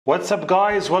What's up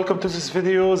guys, welcome to this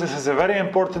video. This is a very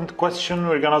important question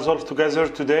we're gonna solve together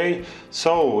today.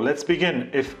 So let's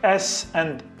begin. If s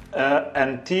and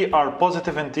t are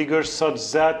positive integers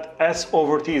such that s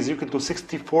over t is equal to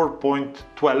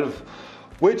 64.12,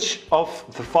 which of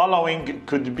the following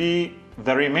could be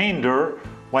the remainder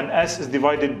when s is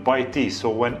divided by t?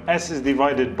 So when s is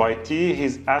divided by t,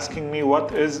 he's asking me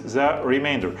what is the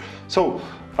remainder. So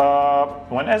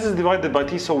when s is divided by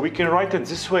t, so we can write it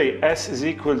this way: s is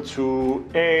equal to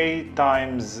a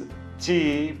times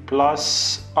t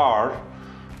plus r.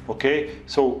 Okay,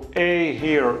 so a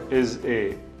here is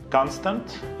a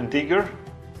constant integer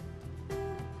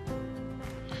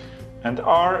and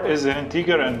r is an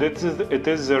integer, and it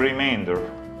is the remainder.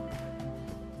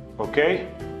 Okay,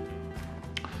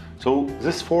 so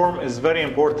this form is very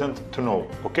important to know.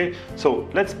 Okay, so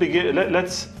let's begin.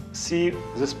 Let's see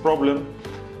this problem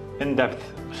in depth.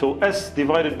 So s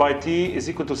divided by t is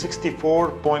equal to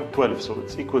 64.12, so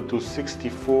it's equal to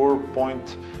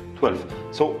 64.12.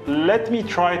 So let me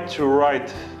try to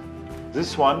write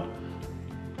this one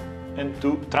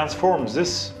into, transform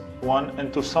this one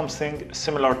into something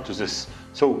similar to this.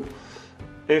 So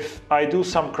if I do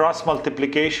some cross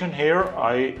multiplication here,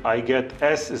 I get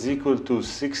s is equal to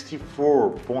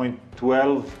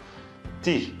 64.12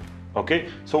 t. Okay,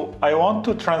 so I want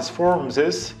to transform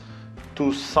this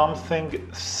to something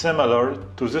similar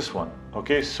to this one.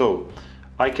 Okay, so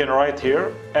I can write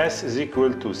here s is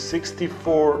equal to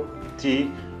 64t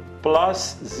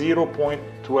plus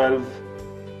 0.12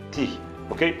 t.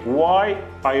 Okay, why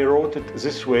I wrote it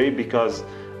this way? Because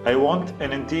I want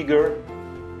an integer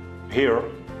here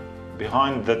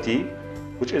behind the t,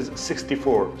 which is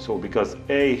 64. So because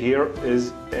a here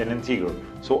is an integer,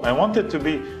 so I want it to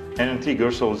be an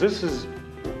integer. So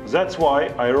that's why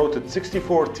I wrote it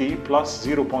 64t plus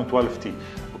 0.12t.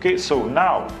 Okay, so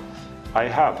now I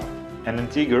have an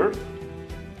integer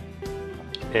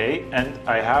a and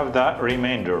I have the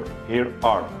remainder here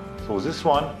r. So this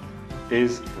one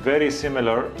is very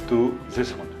similar to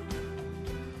this one.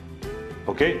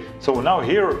 Okay, so now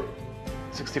here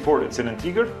 64, it's an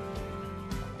integer,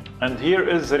 and here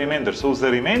is the remainder. So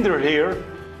the remainder here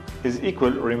is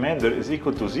equal, remainder is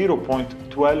equal to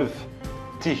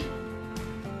 0.12t.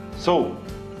 So,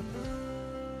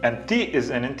 and t is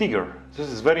an integer. This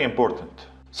is very important.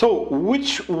 So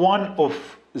which one of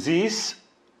these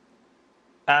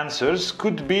answers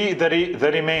could be the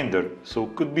remainder? So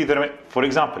could be for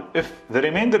example, if the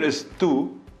remainder is 2,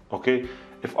 okay,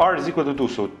 if r is equal to 2,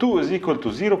 so 2 is equal to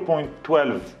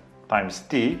 0.12 times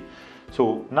t.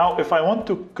 So now if I want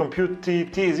to compute t,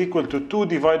 t is equal to 2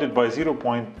 divided by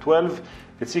 0.12,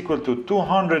 it's equal to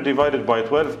 200 divided by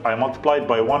 12. I multiplied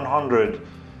by 100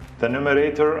 the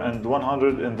numerator and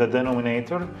 100 in the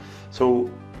denominator.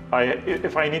 So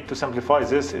if I need to simplify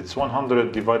this, it's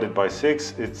 100 divided by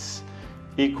 6, it's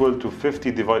equal to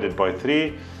 50 divided by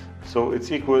 3, so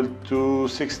it's equal to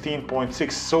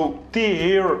 16.6. So t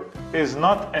here is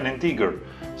not an integer.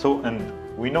 So, and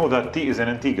we know that t is an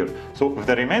integer. So if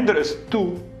the remainder is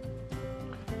 2,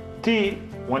 t,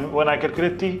 when I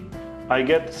calculate t, I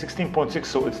get 16.6,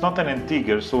 so it's not an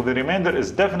integer. So the remainder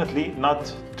is definitely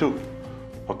not 2.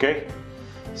 Okay,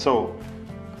 so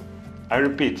I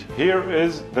repeat, here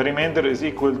is the remainder is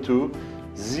equal to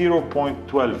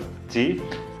 0.12t,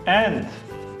 and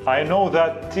I know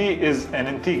that t is an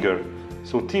integer,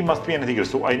 so t must be an integer.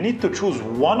 So I need to choose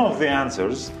one of the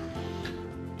answers,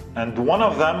 and one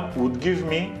of them would give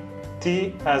me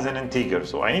t as an integer.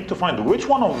 So I need to find which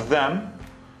one of them,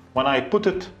 when I put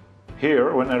it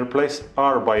here, when I replace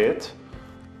r by it,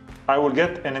 I will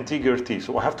get an integer t.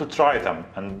 So I have to try them,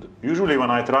 and usually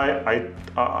when I try,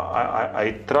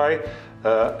 I try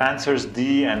answers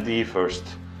d and e first.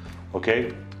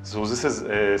 Okay, so this is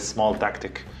a small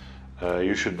tactic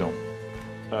you should know.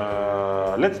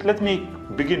 Let me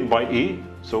begin by e.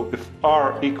 So if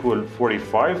r equal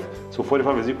 45, so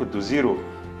 45 is equal to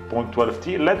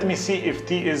 0.12t. Let me see if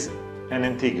t is an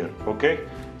integer. Okay,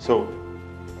 so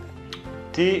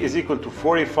t is equal to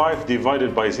 45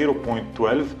 divided by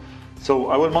 0.12.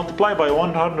 So I will multiply by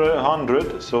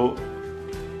 100, so,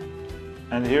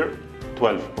 and here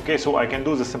 12. Okay, so I can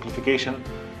do the simplification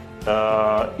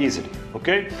easily.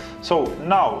 Okay, so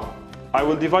now I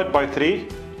will divide by 3,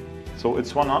 so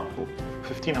it's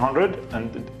 1500,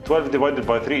 and 12 divided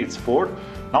by 3, it's 4.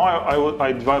 Now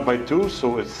I divide by 2,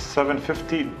 so it's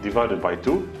 750 divided by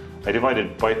 2. I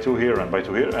divided by 2 here and by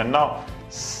 2 here, and now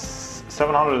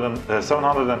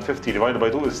 750 divided by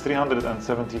 2 is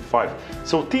 375.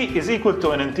 So t is equal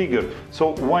to an integer.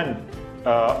 So when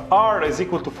r is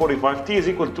equal to 45, t is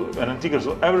equal to an integer,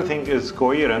 so everything is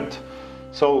coherent.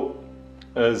 So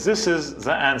this is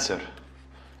the answer.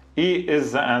 E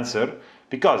is the answer,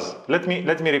 because let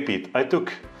me repeat. I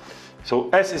took, so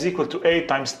S is equal to A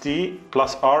times T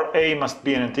plus R. A must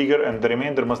be an integer and the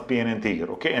remainder must be an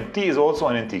integer, okay? And T is also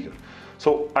an integer.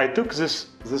 So I took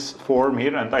this form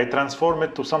here and I transform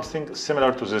it to something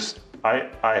similar to this. I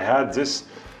had this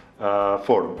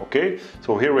form, okay?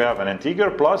 So here we have an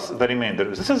integer plus the remainder.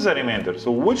 This is the remainder.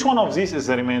 So which one of these is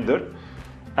the remainder?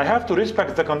 I have to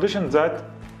respect the condition that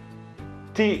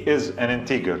T is an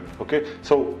integer, okay?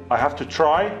 So I have to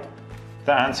try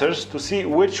the answers to see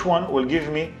which one will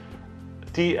give me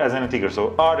T as an integer.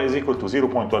 So R is equal to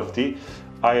 0.12T.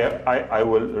 I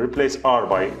will replace R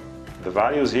by the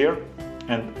values here,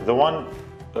 and the one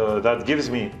that gives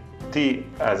me T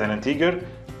as an integer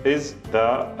is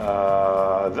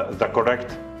the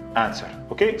correct answer.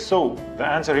 Okay, so the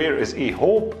answer here is E.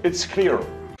 Hope it's clear.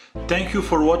 Thank you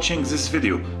for watching this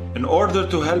video. In order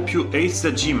to help you ace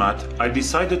the GMAT, I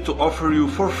decided to offer you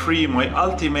for free my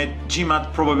ultimate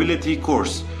GMAT probability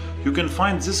course. You can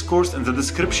find this course in the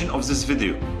description of this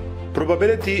video.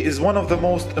 Probability is one of the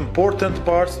most important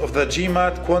parts of the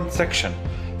GMAT quant section.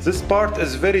 This part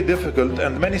is very difficult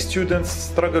and many students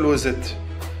struggle with it.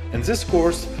 In this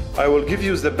course, I will give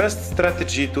you the best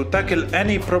strategy to tackle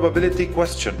any probability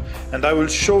question, and I will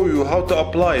show you how to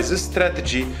apply this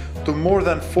strategy to more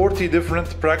than 40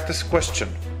 different practice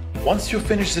questions. Once you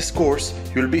finish this course,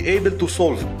 you'll be able to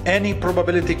solve any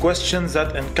probability questions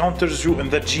that encounters you in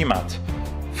the GMAT.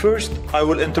 First, I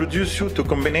will introduce you to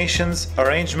combinations,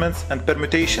 arrangements, and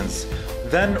permutations.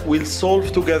 Then we'll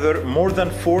solve together more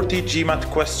than 40 GMAT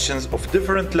questions of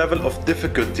different level of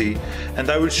difficulty,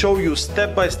 and I will show you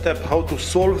step by step how to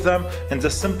solve them in the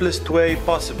simplest way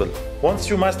possible. Once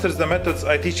you master the methods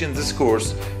I teach in this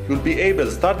course, you'll be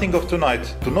able, starting off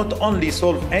tonight, to not only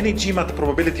solve any GMAT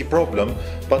probability problem,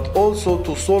 but also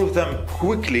to solve them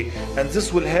quickly, and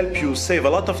this will help you save a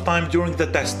lot of time during the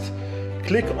test.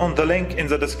 Click on the link in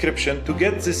the description to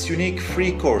get this unique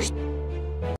free course.